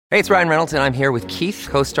Hey, it's Ryan Reynolds, and I'm here with Keith,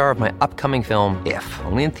 co-star of my upcoming film, If,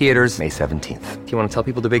 only in theaters May 17th. Do you want to tell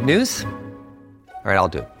people the big news? All right, I'll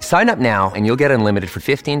do it. Sign up now and you'll get unlimited for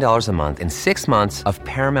 $15 a month and 6 months of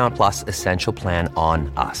Paramount Plus Essential Plan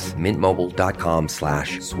on us.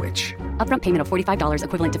 MintMobile.com/switch. Upfront payment of $45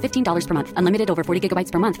 equivalent to $15 per month. Unlimited over 40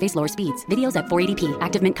 gigabytes per month. Face lower speeds. Videos at 480p.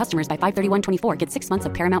 Active Mint customers by 531.24 get 6 months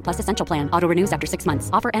of Paramount Plus Essential Plan. Auto renews after 6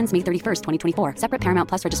 months. Offer ends May 31st, 2024. Separate Paramount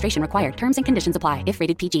Plus registration required. Terms and conditions apply if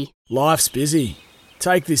rated PG. Life's busy.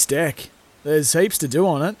 Take this deck. There's heaps to do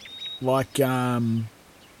on it. Like,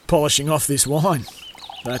 polishing off this wine.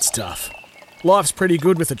 That's tough. Life's pretty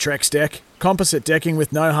good with a Trex deck. Composite decking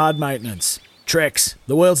with no hard maintenance. Trex,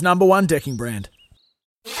 the world's #1 decking brand.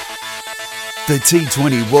 The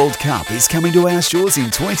T20 World Cup is coming to our shores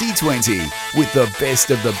in 2020 with the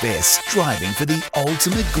best of the best striving for the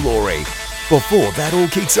ultimate glory. Before that all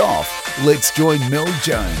kicks off, let's join Mel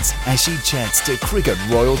Jones as she chats to cricket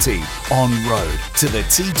royalty on road to the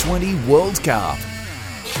T20 World Cup.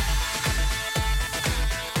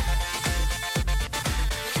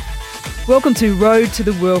 Welcome to Road to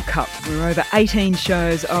the World Cup, where over 18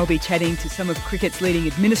 shows I'll be chatting to some of cricket's leading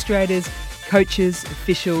administrators, coaches,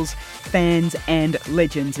 officials, fans and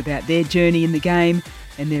legends about their journey in the game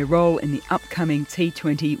and their role in the upcoming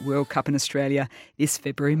T20 World Cup in Australia this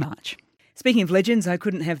February-March. Speaking of legends, I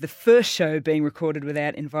couldn't have the first show being recorded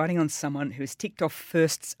without inviting on someone who's ticked off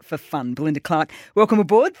firsts for fun. Belinda Clark, welcome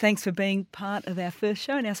aboard. Thanks for being part of our first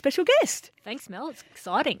show and our special guest. Thanks, Mel. It's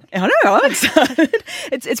exciting. I know, I'm excited.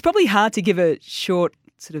 It's probably hard to give a short,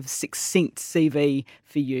 sort of succinct CV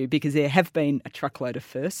for you because there have been a truckload of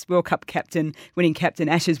firsts. World Cup captain, winning captain,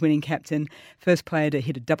 Ashes winning captain, first player to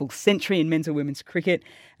hit a double century in men's or women's cricket.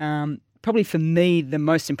 Probably for me, the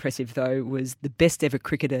most impressive, though, was the best ever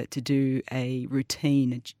cricketer to do a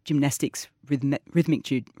routine, a gymnastics rhythmic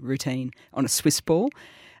routine on a Swiss ball.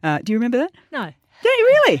 Do you remember that? No. Don't you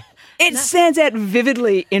really? It stands out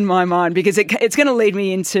vividly in my mind because it's going to lead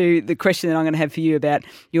me into the question that I'm going to have for you about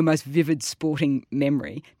your most vivid sporting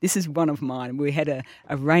memory. This is one of mine. We had a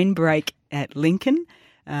rain break at Lincoln,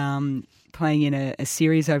 playing in a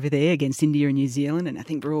series over there against India and New Zealand, and I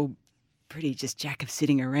think we're all pretty just jack of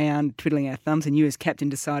sitting around twiddling our thumbs, and you as captain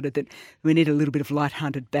decided that we need a little bit of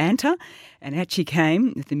light-hearted banter, and out you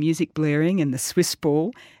came with the music blaring and the Swiss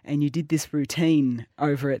ball, and you did this routine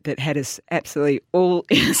over it that had us absolutely all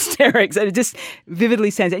in hysterics, and it just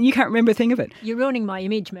vividly stands out, and you can't remember a thing of it. You're ruining my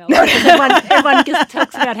image, Mel. Everyone just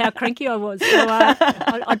talks about how cranky I was, so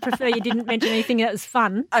I'd prefer you didn't mention anything that was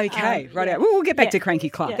fun. Okay, right out. We'll get back to Cranky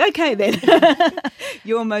Clark. Yeah. Okay, then.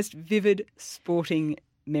 Your most vivid sporting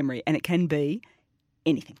memory, and it can be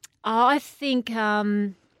anything. I think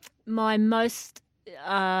my most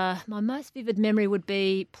vivid memory would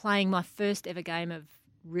be playing my first ever game of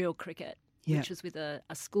real cricket, which was with a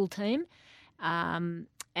school team.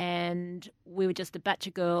 And we were just a batch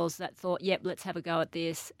of girls that thought, yep, let's have a go at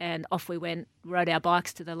this. And off we went, rode our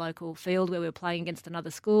bikes to the local field where we were playing against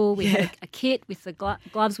another school. We had a kit with the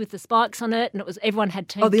gloves with the spikes on it, and everyone had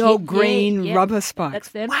team kit. Old green rubber spikes. That's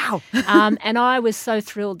them. Wow. And I was so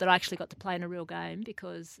thrilled that I actually got to play in a real game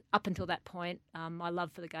because up until that point, my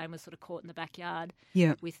love for the game was sort of caught in the backyard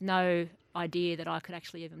with no idea that I could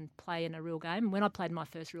actually even play in a real game. When I played my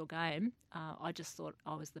first real game, I just thought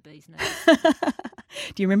I was the bee's knees.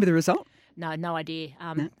 Do you remember the result? No idea.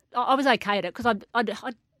 No? I was okay at it because I'd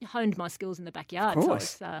honed my skills in the backyard. Of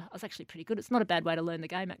course. So I was actually pretty good. It's not a bad way to learn the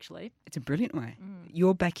game, actually. It's a brilliant way.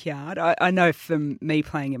 Your backyard, I know from me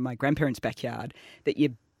playing in my grandparents' backyard that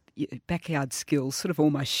your backyard skills sort of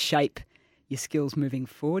almost shape your skills moving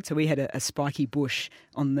forward. So we had a spiky bush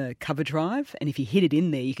on the cover drive, and if you hit it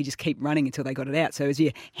in there, you could just keep running until they got it out. So as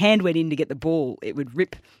your hand went in to get the ball, it would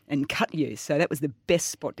rip and cut you. So that was the best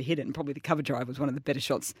spot to hit it, and probably the cover drive was one of the better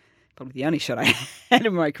shots, probably the only shot I had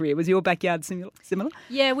in my career. Was your backyard similar?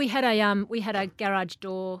 Yeah, we had a garage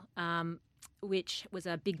door, which was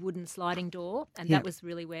a big wooden sliding door, and that was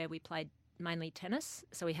really where we played mainly tennis.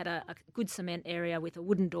 So we had a good cement area with a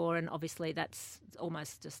wooden door, and obviously that's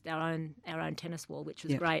almost just our own tennis wall, which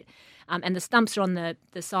was great. And the stumps are on the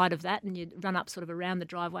side of that, and you run up sort of around the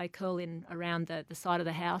driveway, curl in around the side of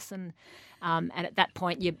the house, and at that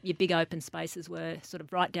point your big open spaces were sort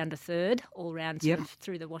of right down to third, all round sort of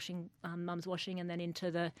through the washing, mum's washing, and then into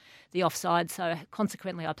the offside. So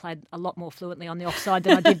consequently, I played a lot more fluently on the offside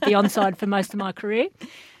than I did the onside for most of my career.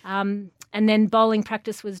 And then bowling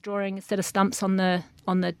practice was drawing a set of stumps on the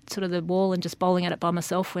sort of the wall and just bowling at it by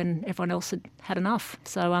myself when everyone else had enough.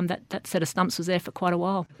 So that set of stumps was there for quite a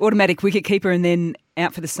while. Automatic wicket keeper and then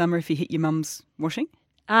out for the summer if you hit your mum's washing?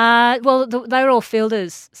 Well, they were all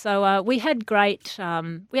fielders. So we had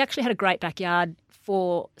we actually had a great backyard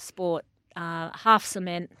for sport, half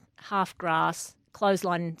cement, half grass,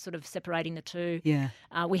 clothesline sort of separating the two. Yeah.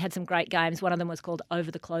 We had some great games. One of them was called Over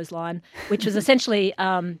the Clothesline, which was essentially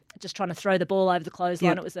just trying to throw the ball over the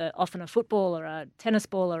clothesline. Yep. It was often a football or a tennis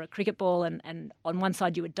ball or a cricket ball, and on one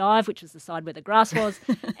side you would dive, which was the side where the grass was,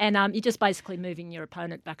 and you're just basically moving your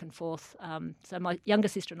opponent back and forth. So my younger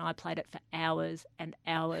sister and I played it for hours and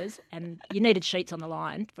hours, and you needed sheets on the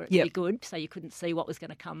line for it to Yep. be good, so you couldn't see what was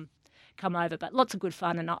going to come over, but lots of good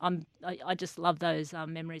fun, and I just love those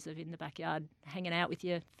memories of in the backyard hanging out with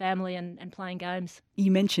your family and playing games.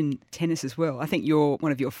 You mentioned tennis as well. I think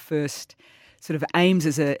one of your first sort of aims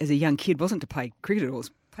as a young kid wasn't to play cricket at all, it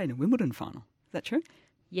was playing a Wimbledon final. Is that true?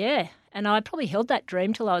 Yeah, and I probably held that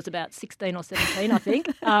dream till I was about 16 or 17, I think.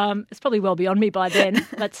 It's probably well beyond me by then,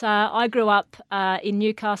 but I grew up in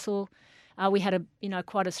Newcastle. We had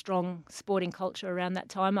quite a strong sporting culture around that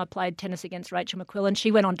time. I played tennis against Rachel McQuillan. She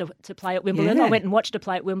went on to play at Wimbledon. Yeah. I went and watched her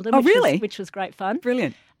play at Wimbledon. Oh, which was great fun.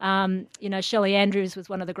 Brilliant. Shelley Andrews was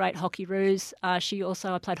one of the great hockey roos. I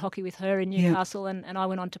played hockey with her in Newcastle, and I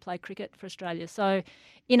went on to play cricket for Australia. So,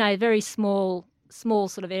 in a very small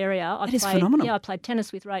sort of area. That is phenomenal. Yeah, I played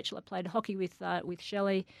tennis with Rachel. I played hockey with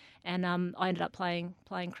Shelley, and I ended up playing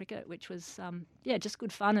cricket, which was just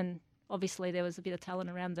good fun. And obviously there was a bit of talent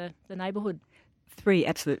around the neighbourhood. 3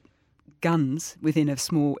 absolute guns within a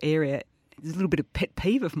small area. There's a little bit of pet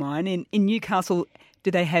peeve of mine. In Newcastle,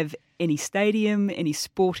 do they have any stadium, any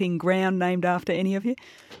sporting ground named after any of you?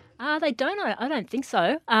 They don't. I don't think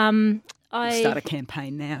so. Start a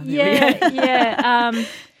campaign now. Yeah.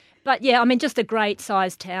 But yeah, I mean, just a great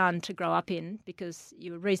sized town to grow up in because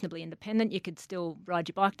you were reasonably independent. You could still ride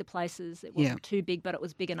your bike to places. It wasn't too big, but it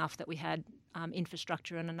was big enough that we had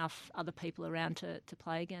infrastructure and enough other people around to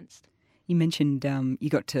play against. You mentioned you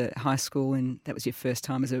got to high school and that was your first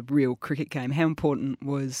time as a real cricket game. How important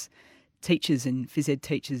was teachers and phys ed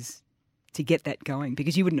teachers to get that going?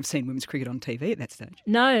 Because you wouldn't have seen women's cricket on TV at that stage.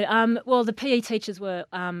 No. Well, the PE teachers were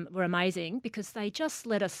amazing because they just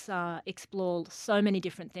let us explore so many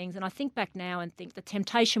different things. And I think back now and think the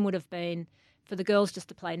temptation would have been for the girls just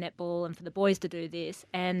to play netball and for the boys to do this.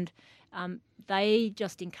 And they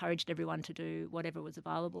just encouraged everyone to do whatever was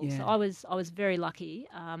available. Yeah. So I was very lucky.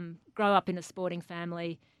 Grow up in a sporting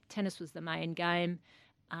family. Tennis was the main game.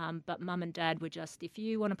 But mum and dad were just, if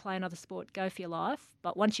you want to play another sport, go for your life.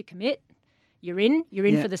 But once you commit, you're in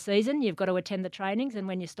for the season. You've got to attend the trainings, and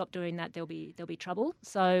when you stop doing that, there'll be trouble.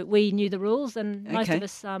 So we knew the rules, and most of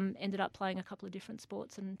us ended up playing a couple of different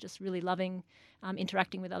sports and just really loving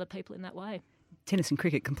interacting with other people in that way. Tennis and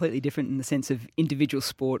cricket completely different in the sense of individual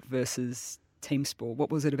sport versus team sport. What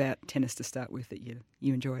was it about tennis to start with that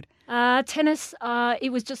you enjoyed? Tennis,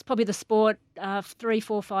 it was just probably the sport. 3,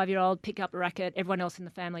 4, 5-year-old pick up a racket. Everyone else in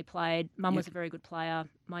the family played. Mum was a very good player.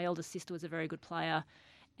 My eldest sister was a very good player.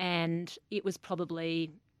 And it was probably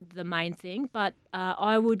the main thing. But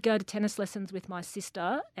I would go to tennis lessons with my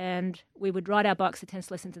sister and we would ride our bikes to tennis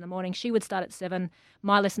lessons in the morning. She would start at 7.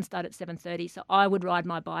 My lesson started at 7:30. So I would ride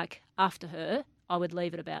my bike after her. I would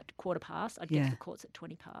leave at about 15:15. I'd get to the courts at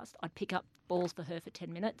 20:15. I'd pick up balls for her for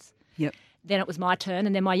 10 minutes. Yep. Then it was my turn,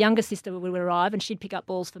 and then my younger sister would arrive and she'd pick up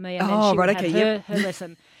balls for me, and then she would have her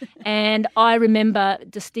lesson. And I remember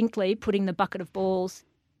distinctly putting the bucket of balls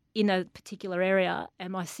in a particular area,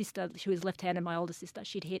 and my sister, she was left-handed, my older sister,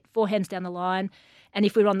 she'd hit 4 hands down the line, and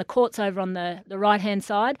if we were on the courts over on the right-hand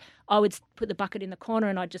side, I would put the bucket in the corner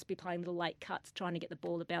and I'd just be playing little late cuts trying to get the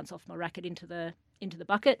ball to bounce off my racket into the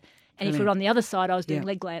bucket. And if we were on the other side, I was doing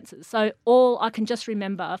leg glances. So all I can just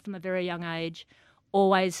remember from a very young age,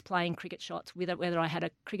 always playing cricket shots, whether I had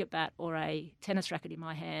a cricket bat or a tennis racket in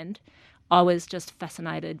my hand. I was just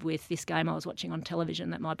fascinated with this game I was watching on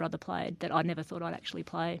television that my brother played that I never thought I'd actually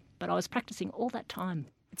play. But I was practicing all that time.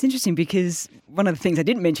 It's interesting because one of the things I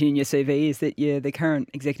didn't mention in your CV is that you're the current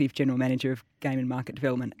Executive General Manager of Game and Market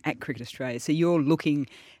Development at Cricket Australia. So you're looking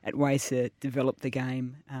at ways to develop the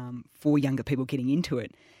game for younger people getting into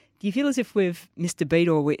it. Do you feel as if we've missed a beat,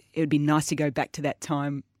 or it would be nice to go back to that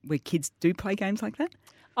time where kids do play games like that?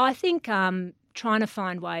 I think trying to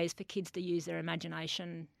find ways for kids to use their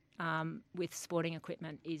imagination with sporting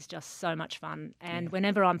equipment is just so much fun. And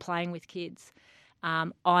whenever I'm playing with kids,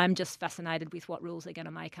 I'm just fascinated with what rules they're going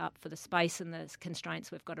to make up for the space and the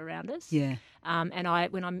constraints we've got around us. Yeah.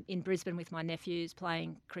 And when I'm in Brisbane with my nephews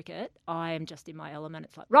playing cricket, I am just in my element.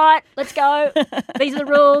 It's like, right, let's go. These are the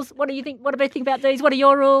rules. What do you think? What do you think about these? What are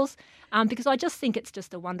your rules? Because I just think it's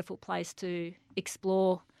just a wonderful place to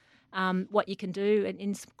explore what you can do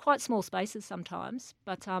in quite small spaces sometimes.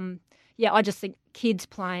 But I just think kids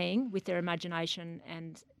playing with their imagination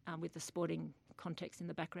and with the sporting context in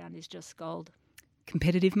the background is just gold.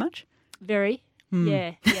 Competitive much? Very.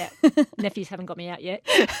 Yeah. Nephews haven't got me out yet.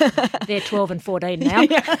 They're 12 and 14 now.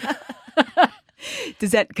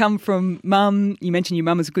 Does that come from mum? You mentioned your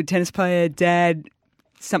mum was a good tennis player, dad,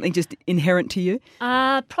 something just inherent to you?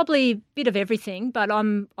 Probably a bit of everything, but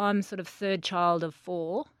I'm sort of third child of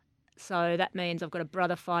 4. So that means I've got a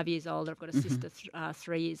brother 5 years older, I've got a sister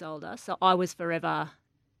 3 years older. So I was forever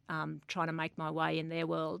trying to make my way in their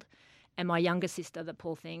world. And my younger sister, the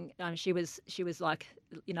poor thing, she was like,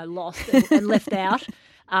 lost and left out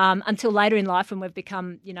until later in life when we've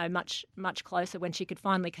become, much, much closer. When she could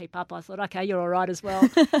finally keep up, I thought, okay, you're all right as well.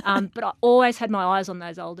 But I always had my eyes on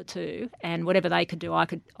those older two, and whatever they could do, I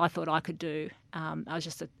thought I could do. I was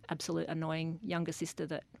just an absolute annoying younger sister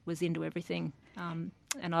that was into everything,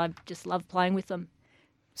 and I just loved playing with them.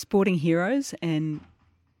 Sporting heroes, and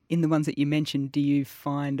in the ones that you mentioned, do you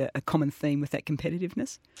find a common theme with that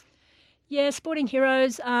competitiveness? Yeah, sporting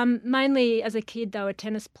heroes. Mainly as a kid, they were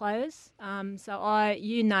tennis players. So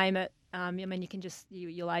you name it. You can just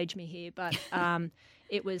you'll age me here, but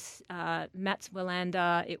it was Mats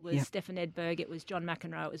Wilander, it was Stefan Edberg, it was John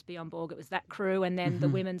McEnroe, it was Bjorn Borg, it was that crew, and then the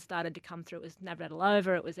women started to come through. It was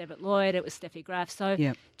Navratilova, it was Evert Lloyd, it was Steffi Graf. So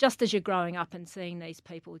just as you're growing up and seeing these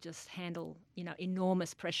people just handle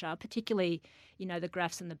enormous pressure, particularly the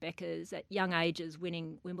Grafs and the Beckers at young ages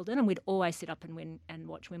winning Wimbledon, and we'd always sit up and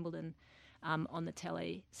watch Wimbledon on the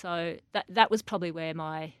telly. So that was probably where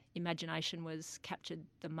my imagination was captured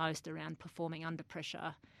the most, around performing under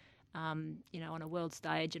pressure, on a world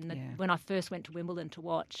stage. And when I first went to Wimbledon to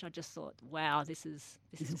watch, I just thought, wow, this is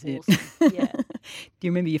awesome. Yeah. Do you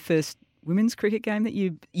remember your first women's cricket game that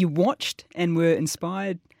you watched and were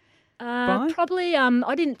inspired by? Probably,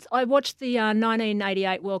 I didn't. I watched the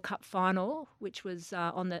 1988 World Cup final, which was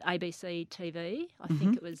on the ABC TV. I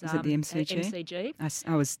think it was. Was it the MCG? MCG.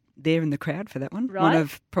 I was there in the crowd for that one. Right. One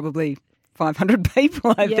of probably 500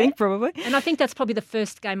 people, I think, probably. And I think that's probably the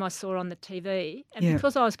first game I saw on the TV. And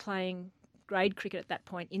because I was playing grade cricket at that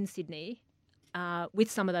point in Sydney with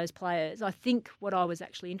some of those players, I think what I was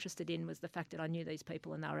actually interested in was the fact that I knew these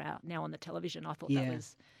people and they were out now on the television. I thought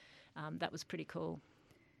that was pretty cool.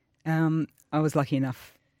 I was lucky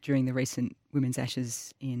enough during the recent Women's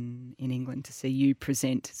Ashes in England to see you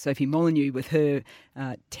present Sophie Molyneux with her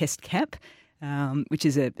test cap, which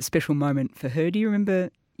is a special moment for her. Do you remember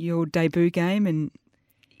your debut game, and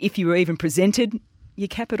if you were even presented your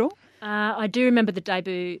cap at all? I do remember the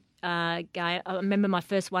debut game. I remember my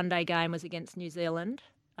first one-day game was against New Zealand,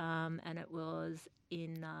 and it was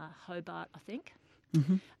in Hobart, I think.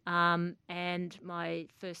 And my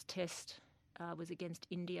first test was against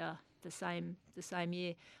India the same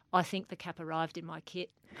year. I think the cap arrived in my kit.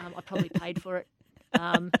 I probably paid for it.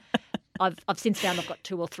 I've since found I've got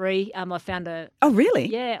 2 or 3. I found a... Oh, really?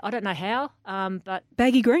 Yeah, I don't know how, but...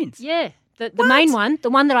 Baggy greens? Yeah. The main one,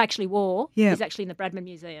 the one that I actually wore, is actually in the Bradman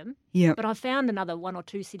Museum. Yeah. But I found another 1 or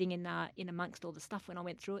 2 sitting in amongst all the stuff when I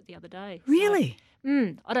went through it the other day. Really?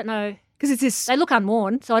 So, I don't know. Because it's this... They look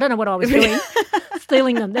unworn, so I don't know what I was doing,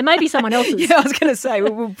 stealing them. There may be someone else's. Yeah, I was going to say,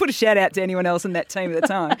 we'll put a shout out to anyone else in that team at the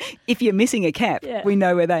time. If you're missing a cap, we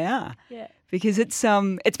know where they are. Yeah. Because it's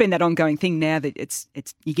been that ongoing thing now that it's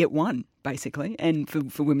you get one, basically. And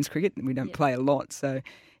for women's cricket, we don't play a lot, so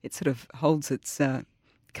it sort of holds its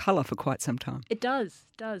colour for quite some time. It does.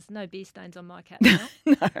 No beer stains on my cap now.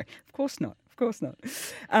 No, of course not.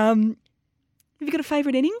 Have you got a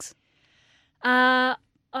favourite innings? I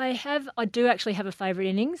do actually have a favourite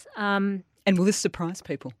innings. And will this surprise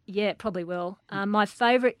people? Yeah, it probably will. My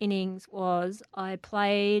favourite innings was I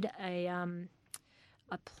played an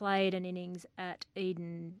innings at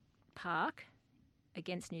Eden Park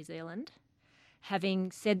against New Zealand,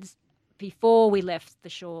 having said before we left the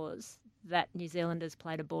shores that New Zealanders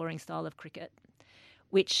played a boring style of cricket,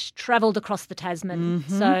 which travelled across the Tasman.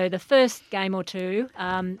 So the first game or two,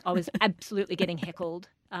 I was absolutely getting heckled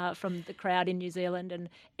from the crowd in New Zealand, and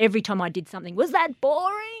every time I did something, was that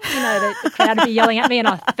boring? The crowd would be yelling at me, and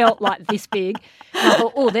I felt like this big. And I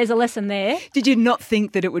thought, oh, there's a lesson there. Did you not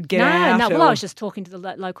think that it would get out? No. Well, I was just talking to the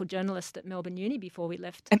local journalist at Melbourne Uni before we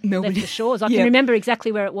left the shores. I can remember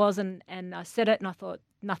exactly where it was, and I said it, and I thought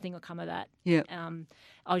nothing will come of that. Yeah.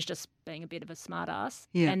 I was just being a bit of a smart ass.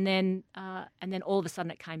 Yeah. And then all of a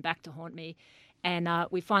sudden it came back to haunt me, and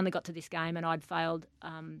we finally got to this game, and I'd failed.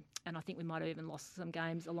 And I think we might have even lost some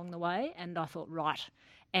games along the way. And I thought, right.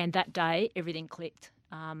 And that day, everything clicked.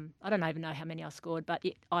 I don't even know how many I scored, but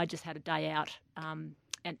I just had a day out, and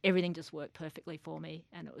everything just worked perfectly for me.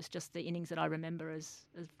 And it was just the innings that I remember as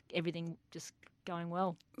everything just going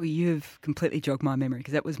well. Well, you've completely jogged my memory,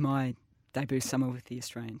 because that was my debut summer with the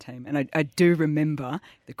Australian team. And I do remember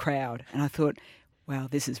the crowd, and I thought, wow,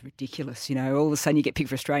 this is ridiculous. You know, all of a sudden you get picked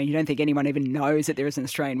for Australia and you don't think anyone even knows that there is an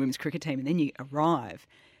Australian women's cricket team, and then you arrive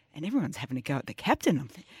and everyone's having a go at the captain.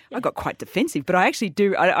 I got quite defensive, but I actually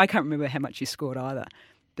do. I can't remember how much you scored either,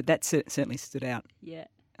 but that certainly stood out. Yeah.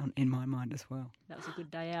 In my mind as well. That was a good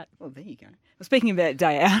day out. Well, there you go. Well, speaking of that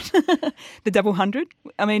day out, the double 100.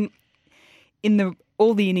 I mean, in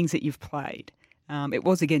all the innings that you've played, it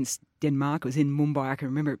was against Denmark. It was in Mumbai. I can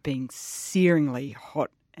remember it being searingly hot,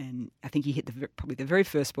 and I think you hit probably the very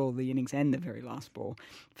first ball of the innings and the very last ball.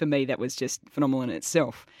 For me, that was just phenomenal in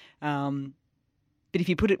itself. But if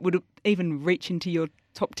you put it, would it even reach into your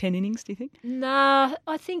top 10 innings, do you think? Nah,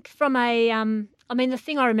 I think from the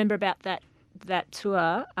thing I remember about that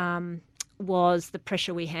tour was the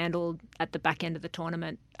pressure we handled at the back end of the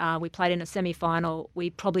tournament. We played in a semi-final.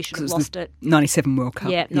 We probably should have lost it. 97 World Cup.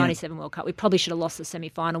 Yeah, 97 World Cup. We probably should have lost the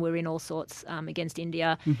semi-final. We were in all sorts against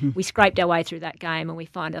India. Mm-hmm. We scraped our way through that game and we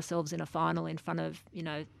find ourselves in a final in front of,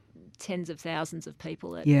 tens of thousands of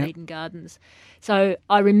people at Eden Gardens. So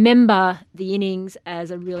I remember the innings as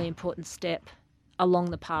a really important step along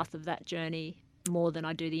the path of that journey, more than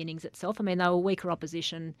I do the innings itself. I mean, they were weaker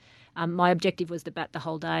opposition. My objective was to bat the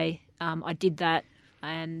whole day. I did that,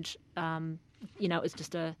 and it was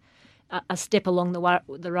just a step along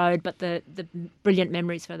the road. But the brilliant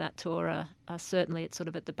memories for that tour are certainly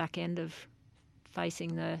at the back end of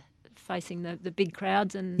facing the big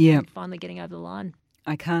crowds and finally getting over the line.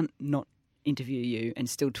 I can't not interview you and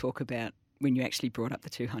still talk about when you actually brought up the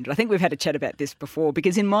 200. I think we've had a chat about this before,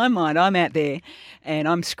 because in my mind I'm out there and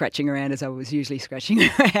I'm scratching around as I was usually scratching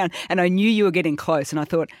around, and I knew you were getting close, and I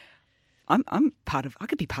thought I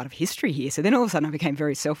could be part of history here. So then all of a sudden I became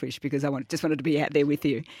very selfish because I just wanted to be out there with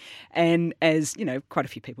you. And as quite a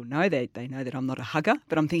few people know, they know that I'm not a hugger,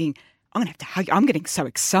 but I'm thinking I'm going to have to hug you. I'm getting so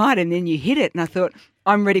excited, and then you hit it, and I thought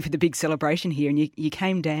I'm ready for the big celebration here. And you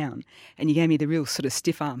came down and you gave me the real sort of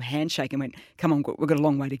stiff arm handshake and went, come on, we've got a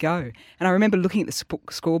long way to go. And I remember looking at the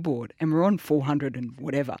scoreboard and we're on 400 and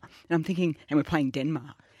whatever. And I'm thinking, and we're playing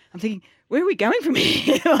Denmark. I'm thinking, where are we going from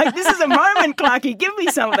here? Like, this is a moment, Clarkie. Give me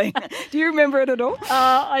something. Do you remember it at all?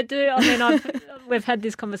 I do. I mean, we've had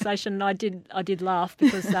this conversation, and I did laugh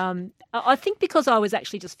because I think because I was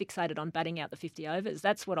actually just fixated on batting out the 50 overs.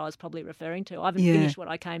 That's what I was probably referring to. I haven't finished what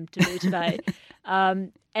I came to do today.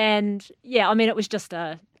 It was just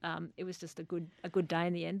a good day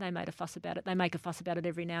in the end. They made a fuss about it. They make a fuss about it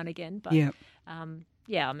every now and again. But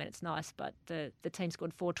it's nice. But the team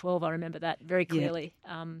scored 412. I remember that very clearly.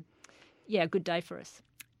 A good day for us.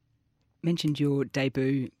 Mentioned your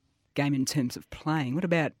debut game in terms of playing. What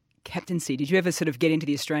about captaincy? Did you ever sort of get into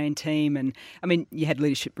the Australian team? And I mean, you had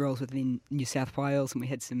leadership roles within New South Wales, and we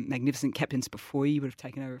had some magnificent captains before you. You would have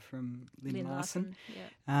taken over from Lynn Larson.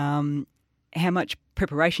 How much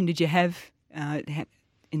preparation did you have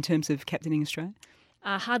in terms of captaining Australia?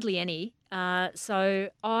 Hardly any. So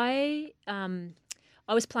I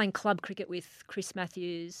was playing club cricket with Chris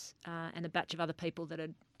Matthews and a batch of other people that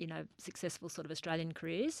had, successful sort of Australian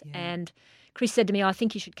careers. Yeah. And Chris said to me, I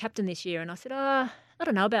think you should captain this year. And I said, I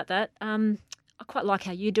don't know about that. I quite like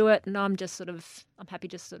how you do it. And I'm happy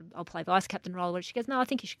I'll play vice captain role. She goes, no, I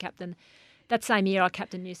think you should captain. That same year I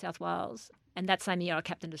captained New South Wales. And that same year I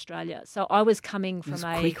captained Australia. So I was coming from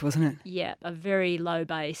quick, wasn't it? Yeah, a very low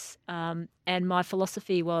base. And my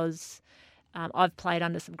philosophy was, I've played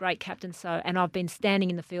under some great captains, and I've been standing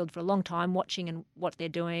in the field for a long time, watching and what they're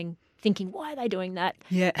doing, thinking, why are they doing that?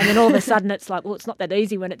 Yeah. And then all of a sudden it's like, well, it's not that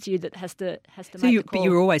easy when it's you that has to make the call. But you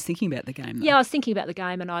were always thinking about the game, though. Yeah, I was thinking about the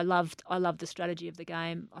game, and I loved the strategy of the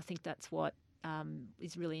game. I think that's what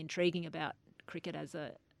is really intriguing about cricket as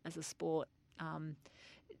a sport,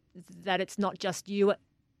 that it's not just you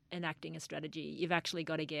enacting a strategy. You've actually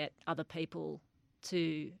got to get other people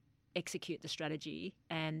to execute the strategy,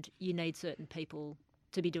 and you need certain people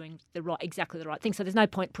to be doing exactly the right thing. So there's no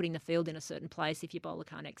point putting the field in a certain place if your bowler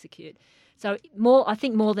can't execute. So I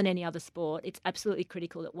think more than any other sport, it's absolutely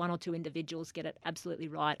critical that one or two individuals get it absolutely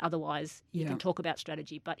right. Otherwise, you can talk about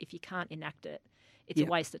strategy, but if you can't enact it, it's a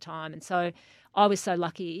waste of time. And so I was so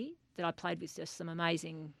lucky that I played with just some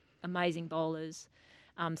amazing bowlers,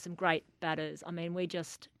 some great batters. I mean,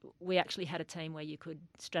 we actually had a team where you could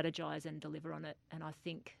strategise and deliver on it. And I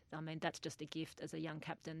think, that's just a gift as a young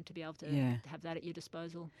captain to be able to have that at your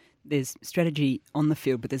disposal. There's strategy on the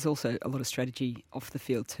field, but there's also a lot of strategy off the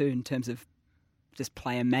field too, in terms of just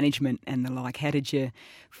player management and the like. How did you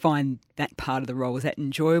find that part of the role? Was that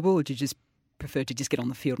enjoyable, or did you just prefer to just get on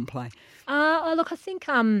the field and play? Look, I think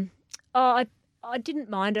I didn't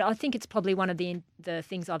mind it. I think it's probably one of the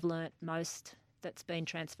things I've learnt most that's been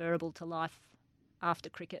transferable to life after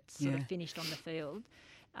cricket's sort of finished on the field.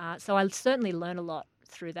 So I certainly learn a lot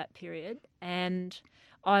through that period. And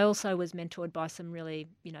I also was mentored by some really,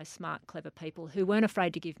 smart, clever people who weren't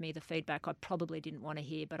afraid to give me the feedback I probably didn't want to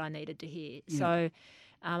hear, but I needed to hear. Yeah. So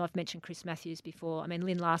I've mentioned Chris Matthews before. I mean,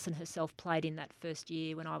 Lynn Larson herself played in that first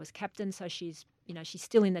year when I was captain, so she's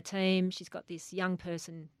still in the team. She's got this young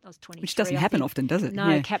person. I was 23. Which doesn't happen often, does it?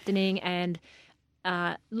 No, captaining. And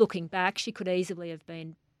looking back, she could easily have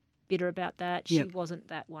been bitter about that. She wasn't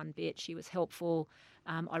that one bit. She was helpful.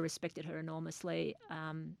 I respected her enormously.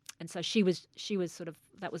 And so she was sort of,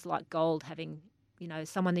 that was like gold, having,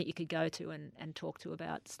 someone that you could go to and talk to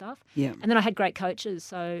about stuff. Yeah. And then I had great coaches.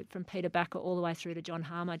 So from Peter Backer all the way through to John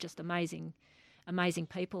Harmer, just amazing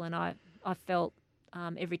people. And I felt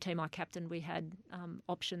every team I captained, we had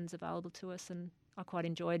options available to us, and I quite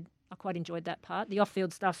enjoyed that part. The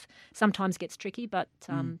off-field stuff sometimes gets tricky, but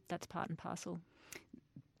that's part and parcel.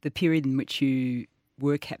 The period in which you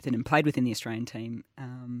were captain and played within the Australian team,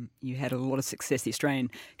 you had a lot of success. The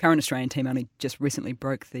current Australian team only just recently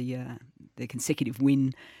broke the consecutive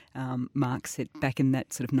win mark set back in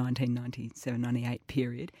that sort of 1997-98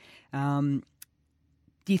 period. Do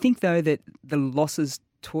you think, though, that the losses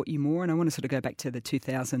taught you more? And I want to sort of go back to the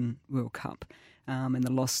 2000 World Cup and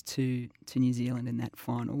the loss to New Zealand in that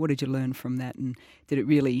final. What did you learn from that, and did it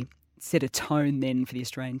really set a tone then for the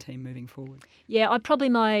Australian team moving forward? Yeah,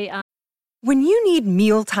 When you need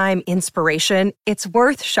mealtime inspiration, it's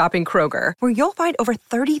worth shopping Kroger, where you'll find over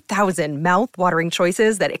 30,000 mouth-watering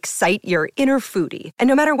choices that excite your inner foodie. And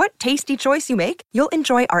no matter what tasty choice you make, you'll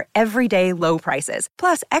enjoy our everyday low prices,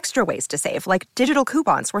 plus extra ways to save, like digital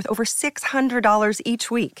coupons worth over $600 each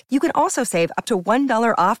week. You can also save up to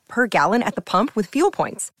 $1 off per gallon at the pump with fuel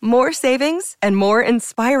points. More savings and more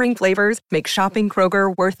inspiring flavors make shopping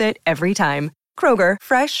Kroger worth it every time. Kroger,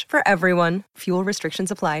 fresh for everyone. Fuel restrictions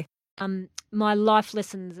apply. My life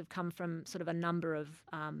lessons have come from sort of a number of,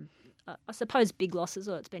 I suppose, big losses,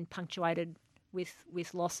 or it's been punctuated with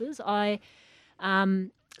losses. So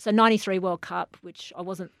 93 World Cup, which I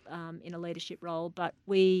wasn't in a leadership role, but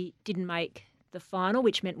we didn't make the final,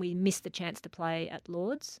 which meant we missed the chance to play at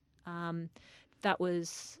Lords. That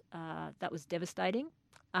was devastating.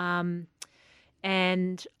 And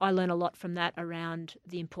I learned a lot from that around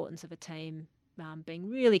the importance of a team being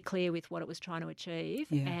really clear with what it was trying to achieve,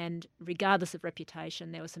 and regardless of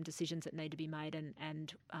reputation, there were some decisions that need to be made,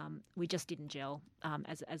 and we just didn't gel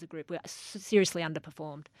as a group. We seriously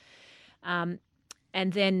underperformed. And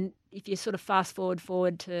then if you sort of fast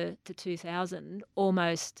forward to 2000,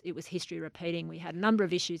 almost it was history repeating. We had a number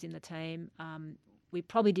of issues in the team. We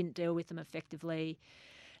probably didn't deal with them effectively.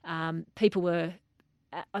 People were,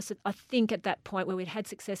 I think at that point where we'd had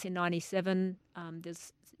success in 97,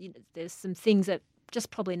 there's some things that just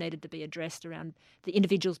probably needed to be addressed around the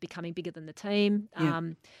individuals becoming bigger than the team.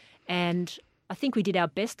 And I think we did our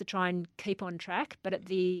best to try and keep on track, but at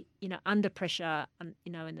the, under pressure,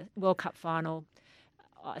 in the World Cup final,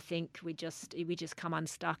 I think we just come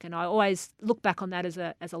unstuck. And I always look back on that as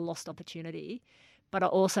a lost opportunity, but I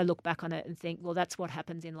also look back on it and think, well, that's what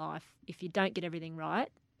happens in life. If you don't get everything right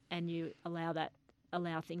and you allow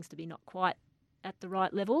things to be not quite at the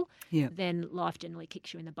right level, then life generally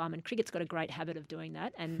kicks you in the bum. And cricket's got a great habit of doing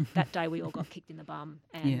that. And that day we all got kicked in the bum.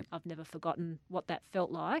 And I've never forgotten what that felt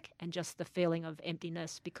like, and just the feeling of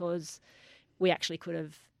emptiness, because we actually could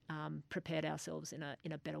have prepared ourselves in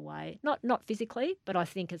a better way. Not physically, but I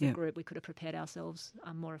think as a group we could have prepared ourselves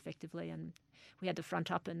more effectively. And we had to front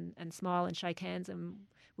up and smile and shake hands, and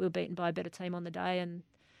we were beaten by a better team on the day. And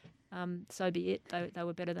so be it. They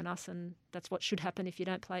were better than us, and that's what should happen if you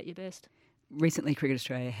don't play at your best. Recently, Cricket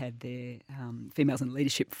Australia had their Females in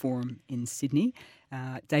Leadership Forum in Sydney.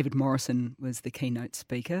 David Morrison was the keynote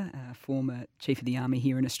speaker, former Chief of the Army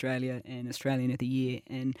here in Australia and Australian of the Year.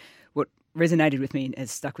 And what resonated with me and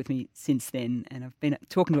has stuck with me since then, and I've been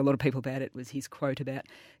talking to a lot of people about it, was his quote about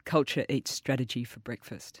culture eats strategy for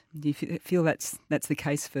breakfast. Do you feel that's the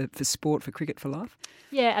case for sport, for cricket, for life?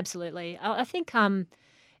 Yeah, absolutely. I think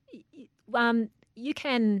you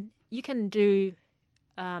can do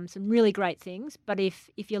some really great things, but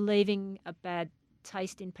if you're leaving a bad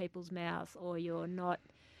taste in people's mouth, or you're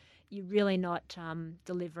really not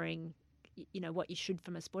delivering, what you should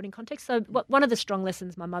from a sporting context. So one of the strong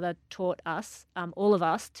lessons my mother taught us, all of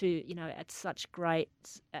us, to at such great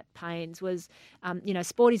pains, was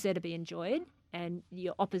sport is there to be enjoyed, and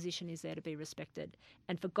your opposition is there to be respected.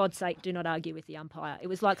 And for God's sake, do not argue with the umpire. It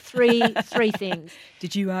was like three things.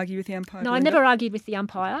 Did you argue with the umpire? No, I never argued with the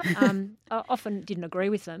umpire. I often didn't agree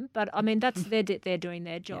with them, but I mean they're doing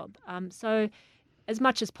their job. So as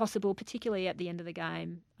much as possible, particularly at the end of the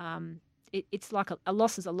game, it's like a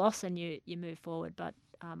loss is a loss, and you move forward. But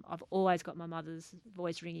I've always got my mother's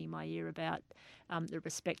voice ringing in my ear about the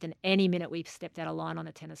respect. And any minute we stepped out of line on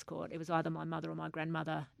a tennis court, it was either my mother or my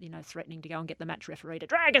grandmother, threatening to go and get the match referee to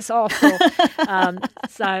drag us off.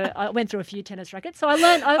 So I went through a few tennis rackets. So I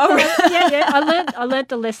learned. I learned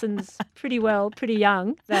the lessons pretty well, pretty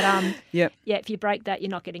young. That if you break that,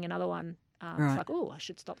 you're not getting another one. It's like, I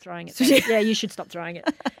should stop throwing it. Yeah, you should stop throwing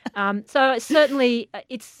it. So certainly,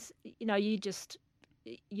 it's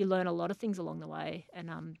you learn a lot of things along the way, and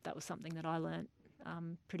that was something that I learned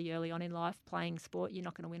pretty early on in life. Playing sport, you're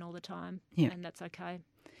not going to win all the time, and that's okay.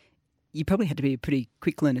 You probably had to be a pretty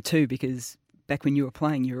quick learner too, because back when you were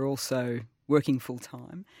playing, you were also working full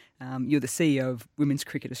time. You're the CEO of Women's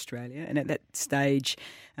Cricket Australia, and at that stage,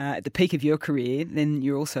 at the peak of your career, then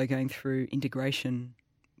you're also going through integration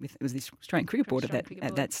with it was the Australian Cricket Board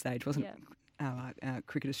at that stage, wasn't it?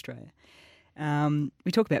 Cricket Australia.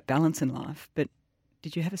 We talk about balance in life, but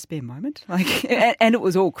did you have a spare moment? And it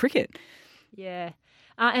was all cricket. Yeah.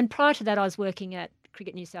 And prior to that, I was working at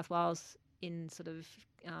Cricket New South Wales in sort of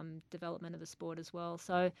development of the sport as well.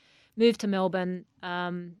 So moved to Melbourne.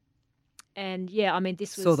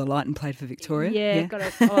 This was... Saw the light and played for Victoria. Yeah.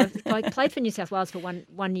 I played for New South Wales for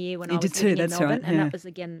one year when I was living in Melbourne. And that was,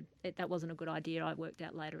 again, that wasn't a good idea. I worked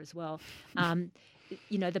out later as well.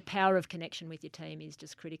 The power of connection with your team is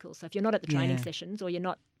just critical. So if you're not at the training sessions or you're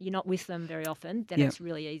not with them very often, then it's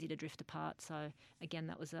really easy to drift apart. So again,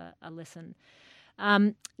 that was a lesson.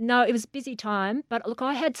 No, it was a busy time, but look,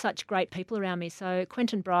 I had such great people around me. So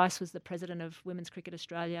Quentin Bryce was the president of Women's Cricket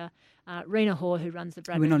Australia. Rena Hoare, who runs the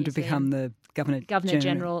Bradman Went on Museum, to become the Governor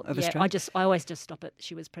General of Australia. I always just stop it.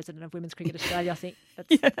 She was president of Women's Cricket Australia. I think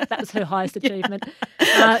that was her highest achievement.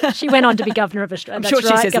 She went on to be Governor of Australia. I'm That's sure she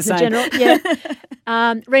right, says Governor the same. General.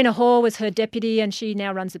 Yeah. Rena Hoare was her deputy, and she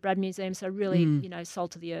now runs the Brad Museum. So really, soul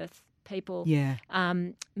to the earth people. Yeah.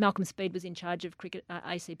 Malcolm Speed was in charge of cricket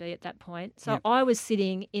ACB at that point. So I was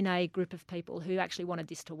sitting in a group of people who actually wanted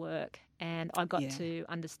this to work, and I got to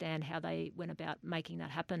understand how they went about making that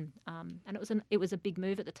happen. And it was a big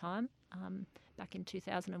move at the time, back in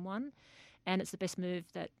 2001, and it's the best move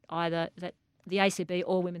that the ACB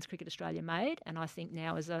or Women's Cricket Australia made. And I think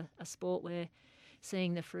now as a sport, we're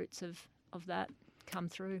seeing the fruits of that come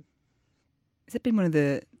through. Has that been one of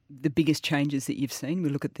the biggest changes that you've seen? We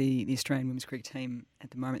look at the Australian women's cricket team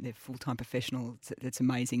at the moment, they're full-time professionals. It's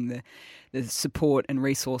amazing the support and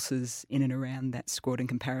resources in and around that squad in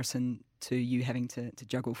comparison to you having to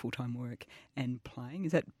juggle full-time work and playing.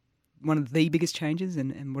 Is that one of the biggest changes,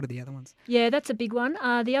 and what are the other ones? Yeah, that's a big one.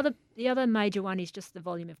 The other major one is just the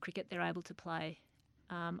volume of cricket they're able to play.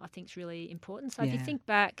 I think is really important. So if you think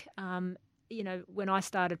back, when I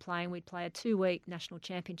started playing, we'd play a 2-week national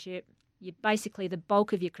championship. Basically, the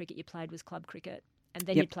bulk of your cricket you played was club cricket, and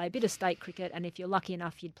then you'd play a bit of state cricket, and if you're lucky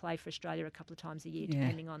enough, you'd play for Australia a couple of times a year,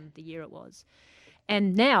 depending on the year it was.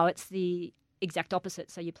 And now it's the exact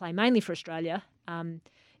opposite. So you play mainly for Australia.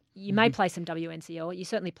 You may play some WNCL. You're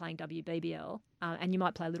certainly playing WBBL, and you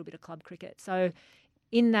might play a little bit of club cricket. So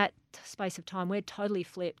in that space of time, we're totally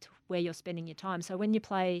flipped where you're spending your time. So when you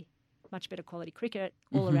play much better quality cricket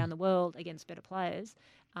all around the world against better players,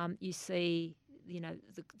 you see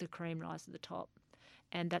the cream rise to the top,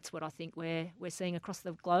 and that's what I think we're seeing across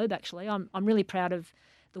the globe. Actually, I'm really proud of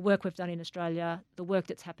the work we've done in Australia, the work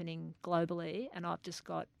that's happening globally, and I've just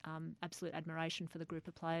got absolute admiration for the group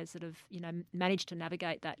of players that have managed to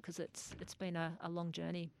navigate that, because it's been a long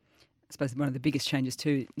journey. I suppose one of the biggest changes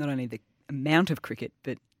too, not only the amount of cricket,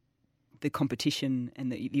 but the competition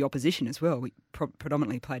and the opposition as well. We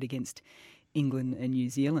predominantly played against England and New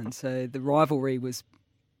Zealand, so the rivalry was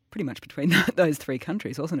pretty much between those three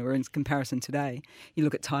countries, wasn't it? Or in comparison today, you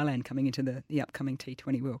look at Thailand coming into the upcoming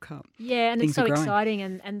T20 World Cup. Yeah, and it's so exciting,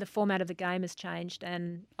 and the format of the game has changed,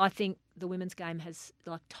 and I think the women's game has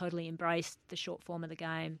totally embraced the short form of the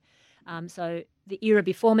game. So the era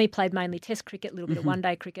before me played mainly Test cricket, a little bit of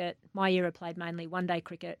one-day cricket. My era played mainly one-day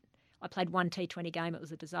cricket. I played one T20 game. It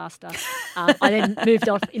was a disaster. I then moved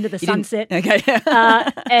off into the sunset. Okay.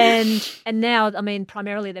 And now,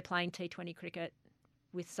 primarily they're playing T20 cricket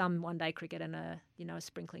with some one-day cricket and a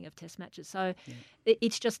sprinkling of Test matches. So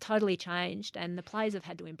it's just totally changed, and the players have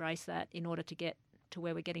had to embrace that in order to get to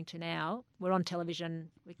where we're getting to now. We're on television.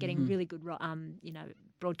 We're getting really good,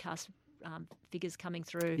 broadcast figures coming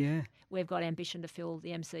through. Yeah. We've got ambition to fill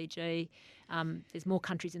the MCG. There's more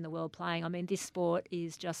countries in the world playing. This sport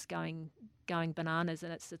is just going bananas,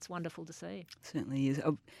 and it's wonderful to see. It certainly is.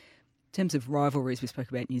 In terms of rivalries, we spoke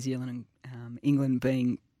about New Zealand and England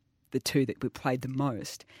being the two that we played the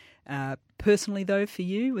most. Personally, though, for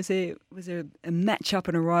you, was there a match-up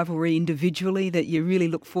and a rivalry individually that you really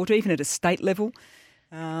look forward to, even at a state level?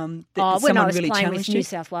 That when I someone was really playing with challenged New you?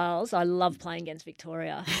 South Wales, I loved playing against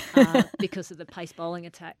Victoria because of the pace bowling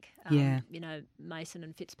attack. Mason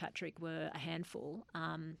and Fitzpatrick were a handful,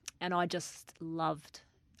 and I just loved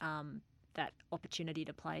that opportunity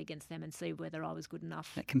to play against them and see whether I was good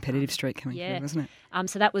enough. That competitive streak coming through, wasn't it?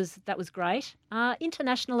 So that was great.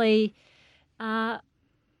 Internationally, I've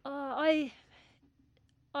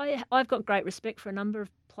got great respect for a number of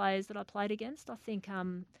players that I played against. I think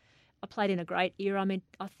I played in a great era. I mean,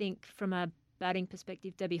 I think from a batting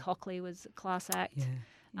perspective, Debbie Hockley was a class act.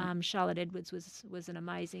 Yeah. Charlotte Edwards was an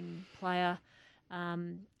amazing player.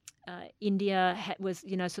 India was,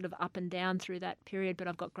 sort of up and down through that period, but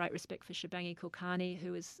I've got great respect for Shabangi Kulkarni,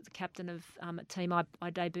 who was the captain of a team I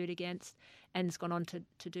debuted against and has gone on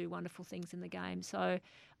to do wonderful things in the game. So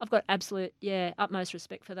I've got utmost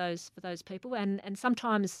respect for those people. And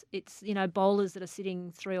sometimes it's, bowlers that are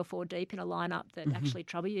sitting 3 or 4 deep in a lineup that actually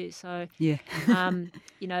trouble you. So,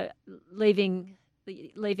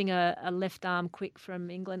 leaving a left arm quick from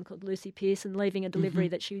England called Lucy Pearson, leaving a delivery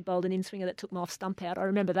that she bowled an in-swinger that took me off stump out. I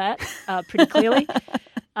remember that pretty clearly.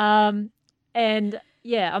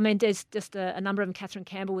 There's just a number of them. Catherine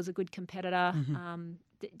Campbell was a good competitor.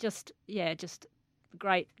 Just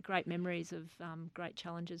great memories of great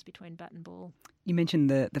challenges between bat and ball. You mentioned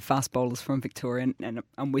the fast bowlers from Victoria, and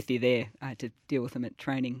I'm with you there. I had to deal with them at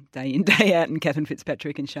training day in, day out, and Catherine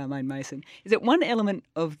Fitzpatrick and Charmaine Mason. Is it one element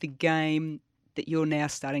of the game that you're now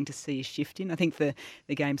starting to see a shift in? I think the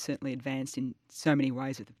game certainly advanced in so many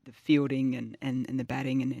ways with the fielding and the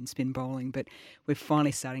batting and spin bowling, but we're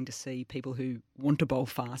finally starting to see people who want to bowl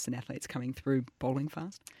fast and athletes coming through bowling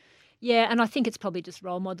fast. Yeah, and I think it's probably just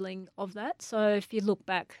role modelling of that. So if you look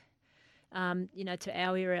back, to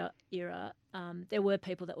our era, there were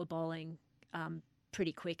people that were bowling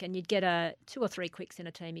pretty quick, and you'd get 2 or 3 quicks in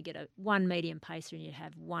a team. You get one medium pacer, and you'd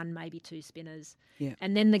have 1, maybe 2 spinners. Yeah.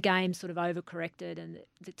 And then the game sort of overcorrected, and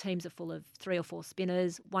the teams are full of 3 or 4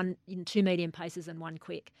 spinners, 2 medium pacers, and 1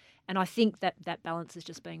 quick. And I think that balance is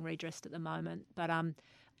just being redressed at the moment. But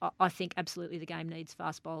I think absolutely the game needs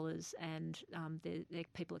fast bowlers, and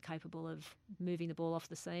people are capable of moving the ball off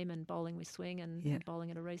the seam and bowling with swing and bowling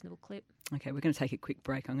at a reasonable clip. Okay, we're going to take a quick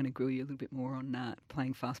break. I'm going to grill you a little bit more on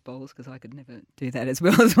playing fast bowlers, because I could never do that as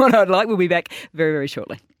well as what I'd like. We'll be back very, very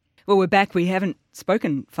shortly. Well, we're back. We haven't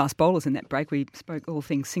spoken fast bowlers in that break. We spoke all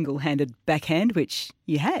things single-handed backhand, which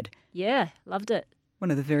you had. Yeah, loved it. One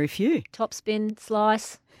of the very few. Top spin,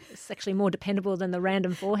 slice. It's actually more dependable than the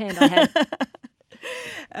random forehand I had.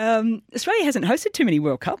 Australia hasn't hosted too many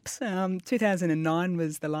World Cups. 2009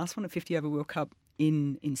 was the last one, a 50-over World Cup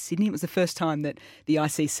in Sydney. It was the first time that the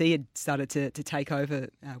ICC had started to take over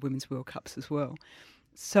Women's World Cups as well.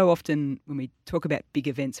 So often when we talk about big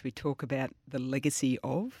events, we talk about the legacy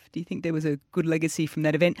of. Do you think there was a good legacy from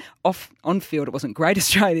that event? On field, it wasn't great.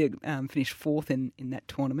 Australia finished 4th in that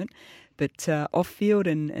tournament. But off field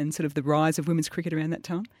and sort of the rise of women's cricket around that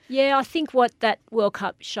time? Yeah, I think what that World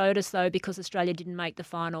Cup showed us, though, because Australia didn't make the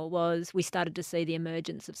final, was we started to see the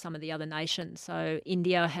emergence of some of the other nations. So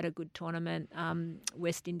India had a good tournament.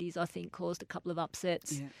 West Indies, I think, caused a couple of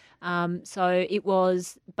upsets. Yeah. So it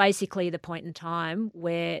was basically the point in time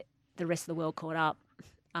where the rest of the world caught up.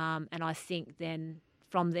 And I think then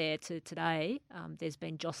from there to today, there's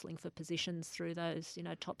been jostling for positions through those,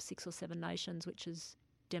 top 6 or 7 nations, which is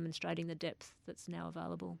demonstrating the depth that's now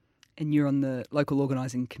available. And you're on the local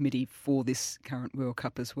organising committee for this current World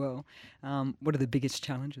Cup as well. What are the biggest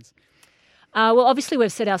challenges? Well, obviously we've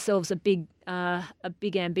set ourselves a big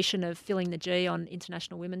ambition of filling the G on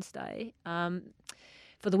International Women's Day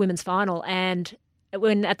for the women's final. And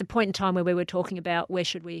when at the point in time where we were talking about where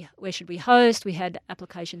should we host, we had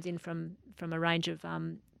applications in from a range of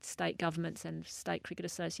state governments and state cricket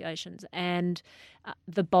associations, and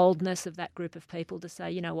the boldness of that group of people to say,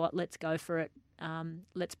 you know what, let's go for it.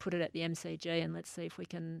 Let's put it at the MCG and let's see if we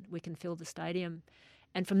can fill the stadium.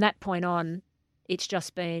 And from that point on, it's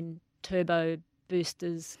just been turbo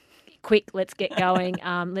boosters, quick, let's get going.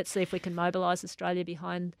 Let's see if we can mobilise Australia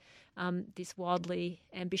behind this wildly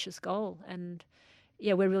ambitious goal. And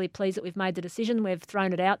yeah, we're really pleased that we've made the decision. We've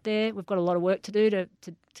thrown it out there. We've got a lot of work to do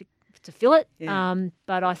to fill it. Yeah.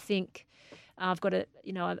 But I think I've got a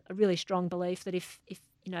really strong belief that if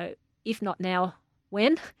not now,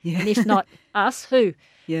 when? Yeah. And if not us, who?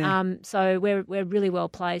 Yeah. So we're really well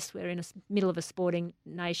placed. We're in the middle of a sporting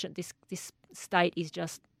nation. This state is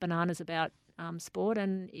just bananas about sport,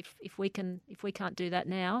 and if we can't do that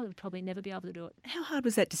now, we'll probably never be able to do it. How hard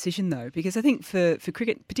was that decision though? Because I think for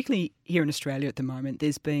cricket, particularly here in Australia at the moment,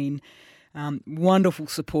 there's been wonderful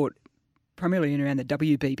support, primarily around the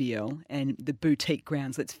WBBL and the boutique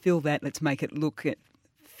grounds. Let's fill that. Let's make it look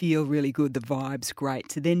feel really good, the vibe's great,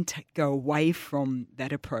 to then go away from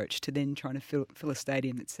that approach to then trying to fill a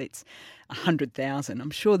stadium that seats 100,000. I'm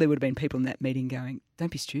sure there would have been people in that meeting going,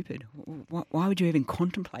 don't be stupid. Why would you even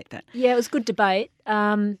contemplate that? Yeah, it was good debate.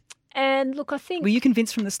 And look, I think... Were you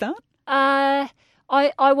convinced from the start? I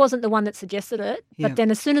wasn't the one that suggested it, but then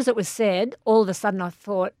as soon as it was said, all of a sudden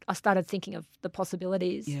I started thinking of the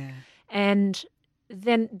possibilities. Yeah. And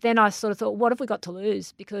then I sort of thought, what have we got to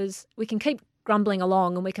lose? Because we can keep grumbling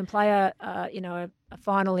along and we can play a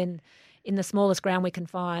final in the smallest ground we can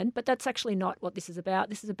find, but that's actually not what this is about.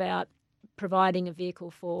 This is about providing a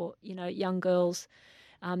vehicle for, young girls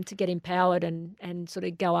to get empowered and sort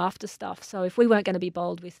of go after stuff. So if we weren't going to be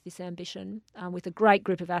bold with this ambition, with a great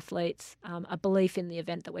group of athletes, a belief in the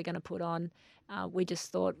event that we're going to put on, we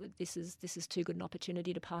just thought this is too good an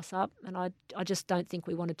opportunity to pass up. And I just don't think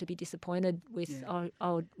we wanted to be disappointed with,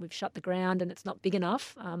 we've shut the ground and it's not big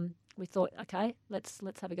enough. We thought, okay, let's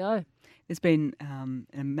have a go. There's been an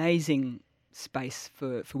amazing space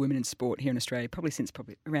for women in sport here in Australia, probably since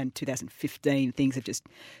around 2015. Things have just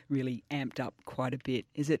really amped up quite a bit.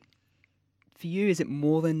 Is it, for you, is it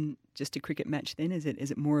more than just a cricket match then? Is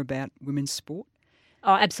it more about women's sport?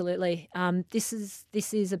 Oh, absolutely. This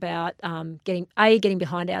is about getting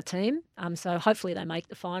behind our team. So hopefully they make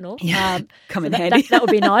the final. Come in handy. That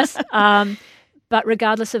would be nice. But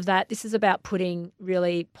regardless of that, this is about putting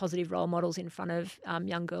really positive role models in front of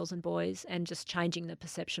young girls and boys and just changing the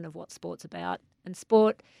perception of what sport's about. And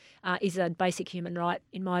sport is a basic human right,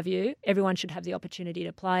 in my view. Everyone should have the opportunity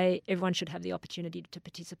to play. Everyone should have the opportunity to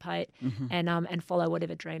participate and follow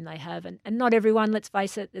whatever dream they have. And not everyone, let's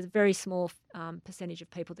face it, there's a very small percentage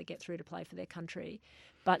of people that get through to play for their country.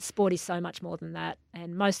 But sport is so much more than that.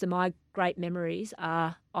 And most of my great memories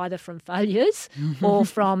are either from failures or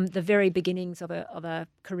from the very beginnings of a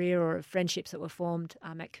career or of friendships that were formed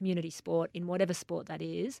at community sport, in whatever sport that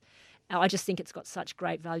is. I just think it's got such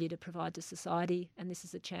great value to provide to society, and this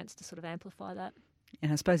is a chance to sort of amplify that.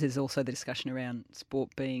 And I suppose there's also the discussion around sport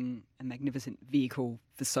being a magnificent vehicle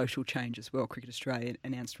for social change as well. Cricket Australia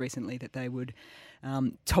announced recently that they would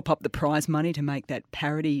top up the prize money to make that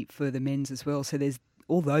parity for the men's as well. So there's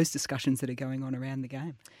all those discussions that are going on around the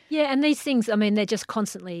game. Yeah, and these things, I mean, they're just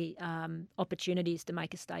constantly opportunities to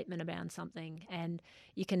make a statement about something, and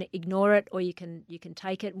you can ignore it or you can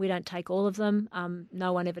take it. We don't take all of them.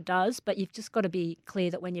 No one ever does, but you've just got to be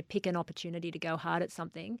clear that when you pick an opportunity to go hard at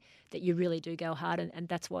something, that you really do go hard, and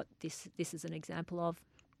that's what this is an example of.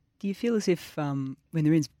 Do you feel as if when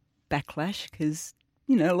there is backlash, because,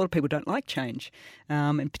 a lot of people don't like change,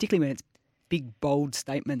 and particularly when it's big, bold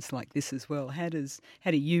statements like this as well. How do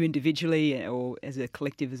you individually or as a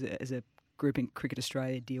collective, as a group in Cricket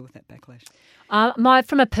Australia, deal with that backlash?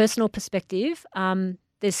 From a personal perspective,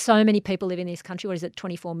 there's so many people live in this country. What is it,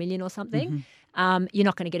 24 million or something? You're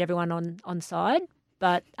not going to get everyone on side,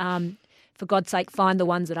 but for God's sake, find the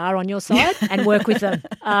ones that are on your side and work with them.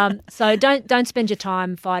 So don't spend your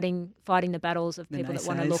time fighting the battles of people that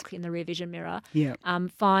want to look in the rear vision mirror. Yeah.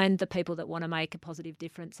 Find the people that want to make a positive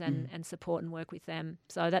difference and support and work with them.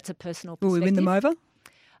 So that's a personal perspective. Will we win them over?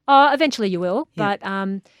 Eventually you will, but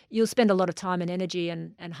you'll spend a lot of time and energy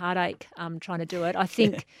and heartache trying to do it. I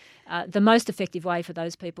think the most effective way for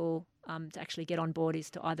those people to actually get on board is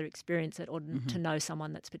to either experience it or to know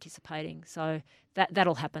someone that's participating. So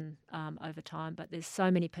that'll happen over time. But there's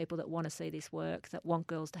so many people that want to see this work, that want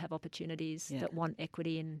girls to have opportunities, that want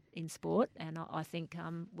equity in sport. And I think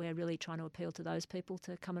we're really trying to appeal to those people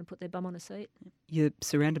to come and put their bum on a seat. You're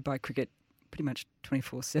surrounded by cricket pretty much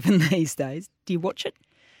 24/7 these days. Do you watch it?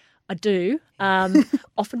 I do,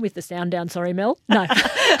 often with the sound down. Sorry, Mel. No.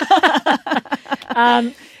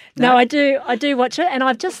 No, I do watch it, and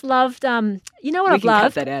I've just loved. You know what I've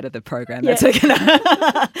loved? Cut that out of the program. Yeah. That's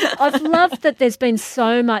okay. I've loved that there's been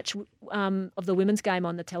so much of the women's game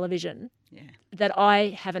on the television that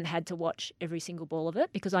I haven't had to watch every single ball of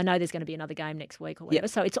it, because I know there's going to be another game next week or whatever.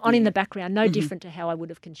 So it's on in the background, no different to how I would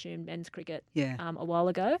have consumed men's cricket a while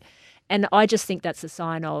ago, and I just think that's a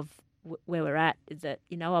sign of where we're at, is that,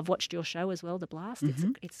 I've watched your show as well, The Blast.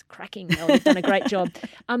 It's cracking. You've done a great job.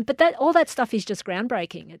 But all that stuff is just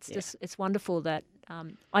groundbreaking. It's just, it's wonderful that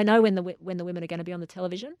I know when the women are going to be on the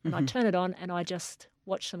television, and I turn it on and I just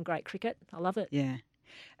watch some great cricket. I love it. Yeah.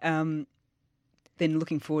 Then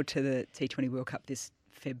looking forward to the T20 World Cup this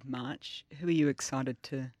March. Who are you excited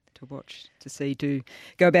to watch, to see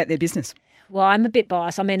go about their business? Well, I'm a bit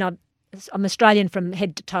biased. I mean, I'm Australian from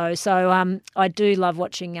head to toe, so I do love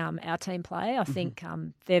watching our team play. I think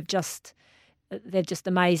they're just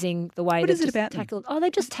amazing the way what they've is it just about tackled. Them? Oh, they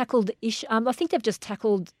just tackled I think they've just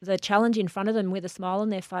tackled the challenge in front of them with a smile on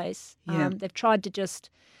their face. They've tried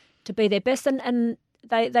to be their best, and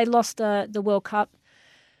they lost the World Cup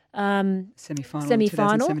semi-final.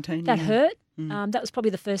 2017. That hurt. That was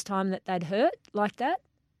probably the first time that they'd hurt like that,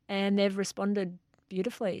 and they've responded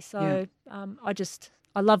beautifully. So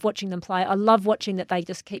I love watching them play. I love watching that they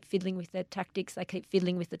just keep fiddling with their tactics. They keep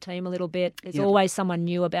fiddling with the team a little bit. There's always someone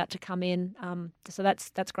new about to come in. So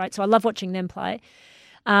that's great. So I love watching them play.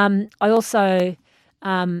 I also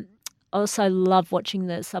love watching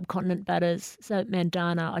the subcontinent batters. So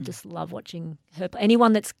Mandana, I just love watching her play.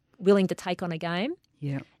 Anyone that's willing to take on a game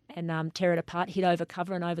and tear it apart, hit over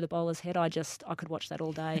cover and over the bowler's head, I could watch that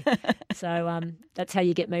all day. So that's how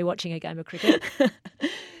you get me watching a game of cricket.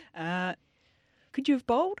 Could you have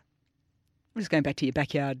bowled? I'm just going back to your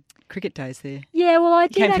backyard cricket days there. Yeah, well, I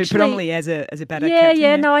did came actually. Through predominantly as a batter. Yeah, captain,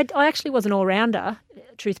 yeah. No, I actually was an all-rounder,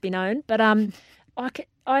 truth be known. But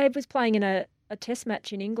I was playing in a test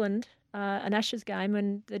match in England, an Ashes game,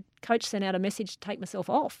 and the coach sent out a message to take myself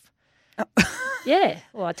off. Oh. Yeah.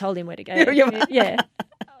 Well, I told him where to go. Yeah.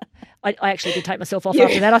 I actually did take myself off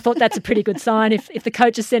after that. I thought that's a pretty good sign if the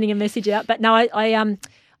coach is sending a message out. But no, I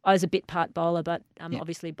was a bit part bowler, but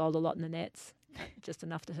obviously bowled a lot in the nets. Just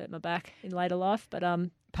enough to hurt my back in later life. But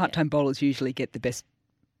part-time bowlers usually get the best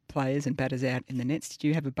players and batters out in the nets. Did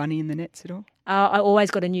you have a bunny in the nets at all? I always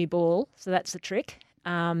got a new ball, so that's the trick.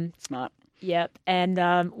 Smart. Yep,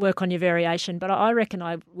 and work on your variation. But I reckon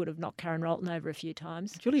I would have knocked Karen Rolton over a few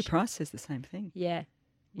times. Julia Price says the same thing. Yeah.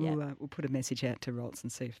 We'll put a message out to Rolts and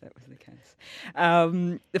see if that was the case.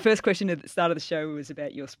 The first question at the start of the show was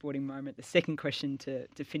about your sporting moment. The second question to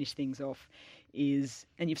finish things off is,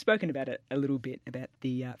 and you've spoken about it a little bit, about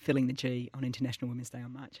the filling the G on International Women's Day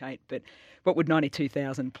on March 8, but what would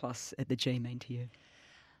 92,000 plus at the G mean to you?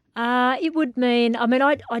 It would mean,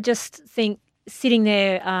 I just think sitting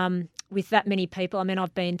there with that many people,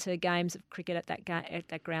 I've been to games of cricket at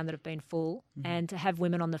that ground that have been full, and to have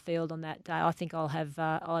women on the field on that day, I think I'll have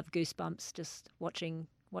goosebumps just watching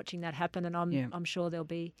that happen. And I'm sure there'll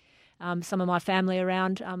be some of my family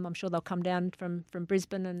around. I'm sure they'll come down from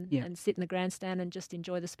Brisbane and sit in the grandstand and just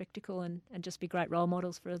enjoy the spectacle and just be great role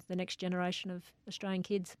models for the next generation of Australian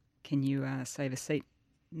kids. Can you save a seat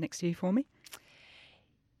next to you for me?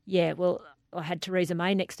 Yeah, well, I had Theresa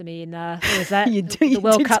May next to me in what was that? the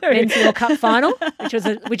World Cup Men's World Cup final,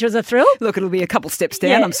 which was a thrill. Look, it'll be a couple steps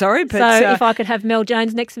down. I'm sorry, but so if I could have Mel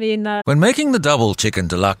Jones next to me in the. When making the double chicken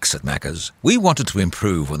deluxe at Macca's, we wanted to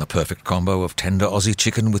improve on the perfect combo of tender Aussie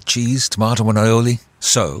chicken with cheese, tomato, and aioli.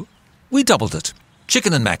 So we doubled it.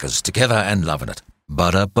 Chicken and Macca's together and loving it.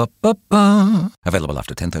 Ba-da-ba-ba-ba. Available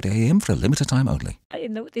after 10:30 a.m. for a limited time only.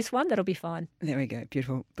 In this one, that'll be fine. There we go.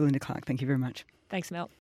 Beautiful. Belinda Clark, thank you very much. Thanks, Mel.